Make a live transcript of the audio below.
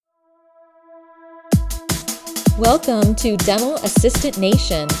Welcome to Dental Assistant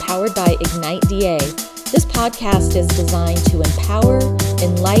Nation, powered by Ignite DA. This podcast is designed to empower,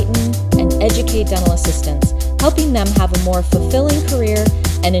 enlighten, and educate dental assistants, helping them have a more fulfilling career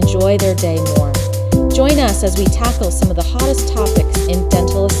and enjoy their day more. Join us as we tackle some of the hottest topics in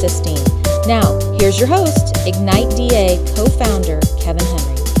dental assisting. Now, here's your host, Ignite DA co-founder, Kevin Henry.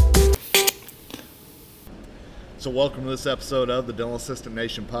 So welcome to this episode of the Dental Assistant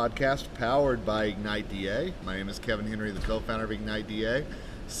Nation podcast, powered by Ignite DA. My name is Kevin Henry, the co-founder of Ignite DA.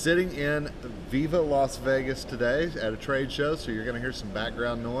 Sitting in Viva Las Vegas today at a trade show, so you're going to hear some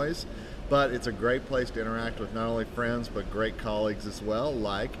background noise. But it's a great place to interact with not only friends, but great colleagues as well,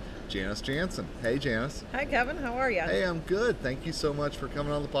 like Janice Jansen. Hey, Janice. Hi, Kevin. How are you? Hey, I'm good. Thank you so much for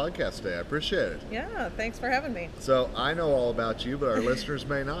coming on the podcast today. I appreciate it. Yeah, thanks for having me. So I know all about you, but our listeners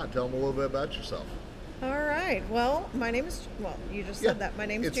may not. Tell them a little bit about yourself. All right. Well, my name is, you just said that. My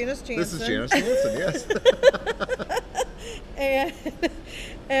name is Janice Jansen. This is Janice Jansen, yes.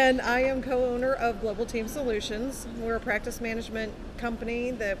 and I am co-owner of Global Team Solutions. We're a practice management company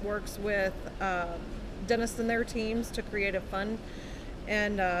that works with dentists and their teams to create a fun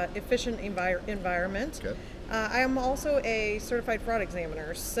and efficient environment. Okay. I am also a certified fraud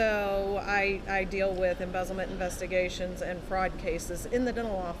examiner, so I deal with embezzlement investigations and fraud cases in the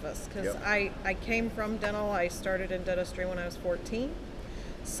dental office because I came from dental. I started in dentistry when I was 14,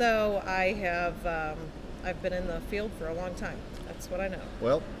 so I've been in the field for a long time. That's what I know.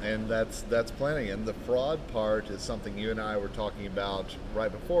 Well, and that's plenty. And the fraud part is something you and I were talking about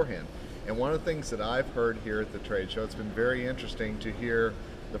right beforehand. And one of the things that I've heard here at the trade show, it's been very interesting to hear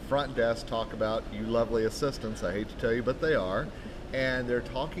the front desk talk about you lovely assistants. I hate to tell you, but they are. And they're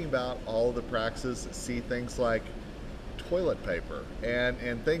talking about all the practices that see things like toilet paper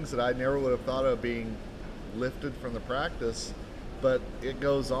and things that I never would have thought of being lifted from the practice. But it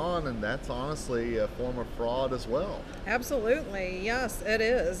goes on, and that's honestly a form of fraud as well. Absolutely, yes, it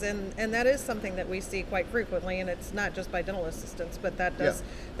is, and that is something that we see quite frequently, and it's not just by dental assistants, but that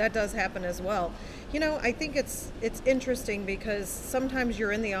does happen as well. You know, I think it's interesting because sometimes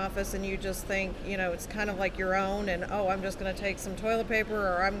you're in the office and you just think, you know, it's kind of like your own, and I'm just going to take some toilet paper,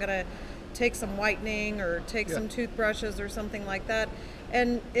 or I'm going to take some whitening, or take some toothbrushes, or something like that,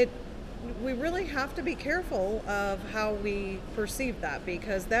 and we really have to be careful of how we perceive that,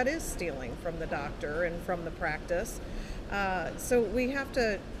 because that is stealing from the doctor and from the practice. So we have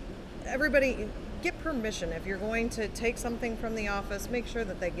to, everybody, get permission. If you're going to take something from the office, make sure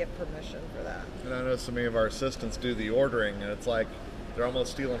that they get permission for that. And I know so many of our assistants do the ordering, and it's like they're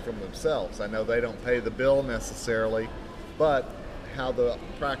almost stealing from themselves. I know they don't pay the bill necessarily, but how the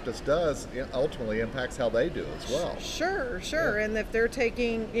practice does ultimately impacts how they do as well. Sure. Yeah. And if they're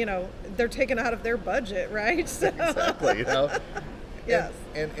taking, they're taking out of their budget, right? So. Exactly, Yes.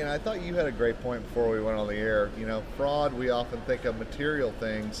 And I thought you had a great point before we went on the air. Fraud, we often think of material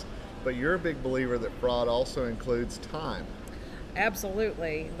things, but you're a big believer that fraud also includes time.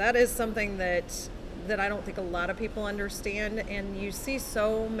 Absolutely. That is something that I don't think a lot of people understand, and you see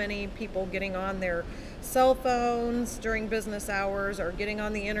so many people getting on their cell phones during business hours, or getting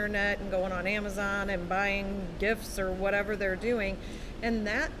on the internet and going on Amazon and buying gifts or whatever they're doing, and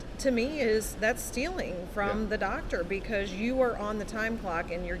that to me that's stealing from the doctor, because you are on the time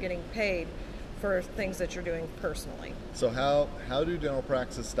clock and you're getting paid for things that you're doing personally. So how do dental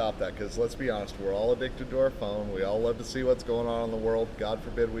practices stop that? Because let's be honest, we're all addicted to our phone. We all love to see what's going on in the world. God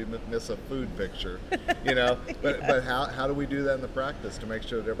forbid we miss a food picture, But how do we do that in the practice to make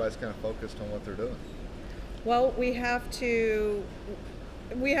sure that everybody's kind of focused on what they're doing? Well, we have to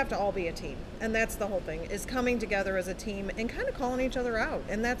all be a team, and that's the whole thing, is coming together as a team and kind of calling each other out,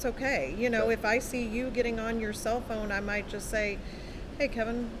 and that's okay. Okay. If I see you getting on your cell phone, I might just say, "Hey,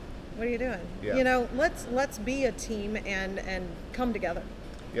 Kevin, what are you doing?" Yeah. Let's be a team and come together.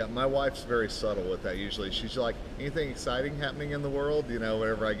 Yeah, my wife's very subtle with that usually. She's like, anything exciting happening in the world,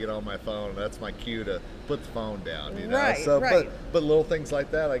 whenever I get on my phone, that's my cue to put the phone down, Right, So, right. But little things like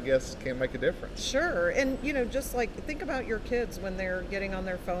that, I guess, can make a difference. Sure, and just like think about your kids when they're getting on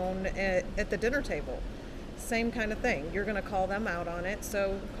their phone at the dinner table. Same kind of thing. You're going to call them out on it,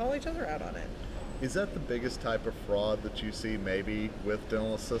 so call each other out on it. Is that the biggest type of fraud that you see maybe with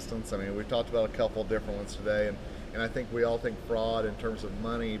dental assistants? I mean, we talked about a couple different ones today, and I think we all think fraud in terms of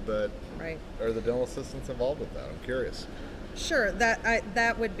money, but right. Are the dental assistants involved with that? I'm curious. Sure,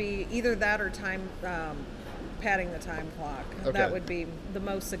 that would be either that or time padding the time clock. Okay. That would be the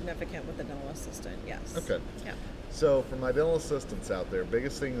most significant with the dental assistant, yes. Okay. Yeah. So for my dental assistants out there,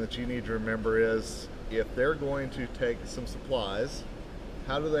 biggest thing that you need to remember is if they're going to take some supplies,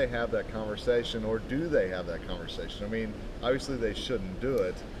 how do they have that conversation, or do they have that conversation? I mean, obviously they shouldn't do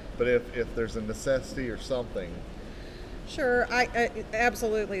it, But if there's a necessity or something, Sure, I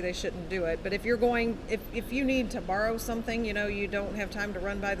absolutely they shouldn't do it. But if you're going, if you need to borrow something, you don't have time to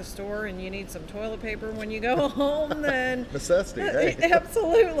run by the store, and you need some toilet paper when you go home, then necessity, hey.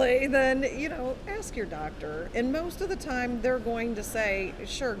 absolutely. Then ask your doctor, and most of the time they're going to say,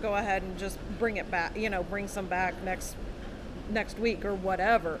 sure, go ahead and just bring it back. Bring some back next week or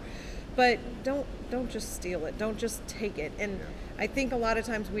whatever. But don't just steal it. Don't just take it. And I think a lot of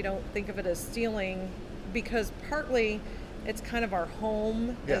times we don't think of it as stealing because partly it's kind of our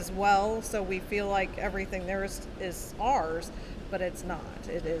home as well, so we feel like everything there is ours, but it's not.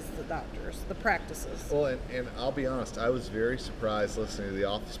 It is the doctor's, the practices. Well, and I'll be honest, I was very surprised listening to the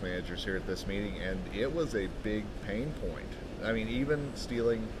office managers here at this meeting, and it was a big pain point. I mean, even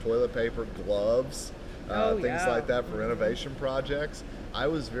stealing toilet paper, gloves, things like that for renovation projects. I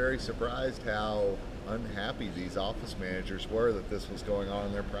was very surprised how unhappy these office managers were that this was going on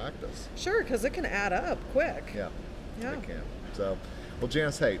in their practice. Sure, because it can add up quick. Yeah. It can. So, well,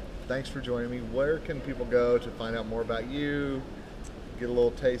 Janice, hey, thanks for joining me. Where can people go to find out more about you, get a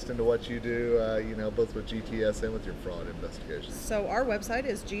little taste into what you do, both with GTS and with your fraud investigations? So our website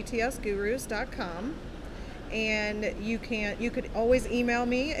is gtsgurus.com, and you could always email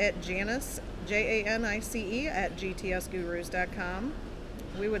me at Janice, Janice, at gtsgurus.com.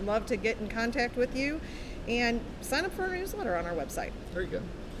 We would love to get in contact with you and sign up for our newsletter on our website. There you go.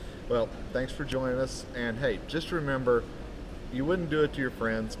 Well, thanks for joining us. And hey, just remember, you wouldn't do it to your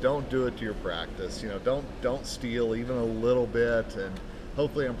friends. Don't do it to your practice. Don't steal even a little bit. And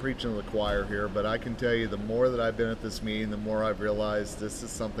hopefully I'm preaching to the choir here, but I can tell you the more that I've been at this meeting, the more I've realized this is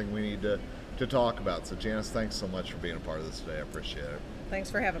something we need to talk about. So Janice, thanks so much for being a part of this today. I appreciate it. Thanks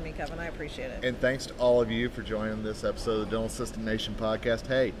for having me, Kevin. I appreciate it. And thanks to all of you for joining this episode of the Dental Assistant Nation podcast.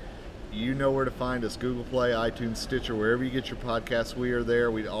 Hey, you know where to find us: Google Play, iTunes, Stitcher, wherever you get your podcasts. We are there.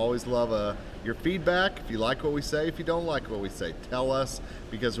 We'd always love your feedback. If you like what we say, if you don't like what we say, tell us,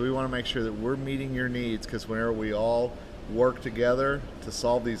 because we want to make sure that we're meeting your needs, because whenever we all work together to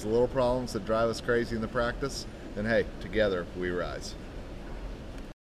solve these little problems that drive us crazy in the practice, then hey, together we rise.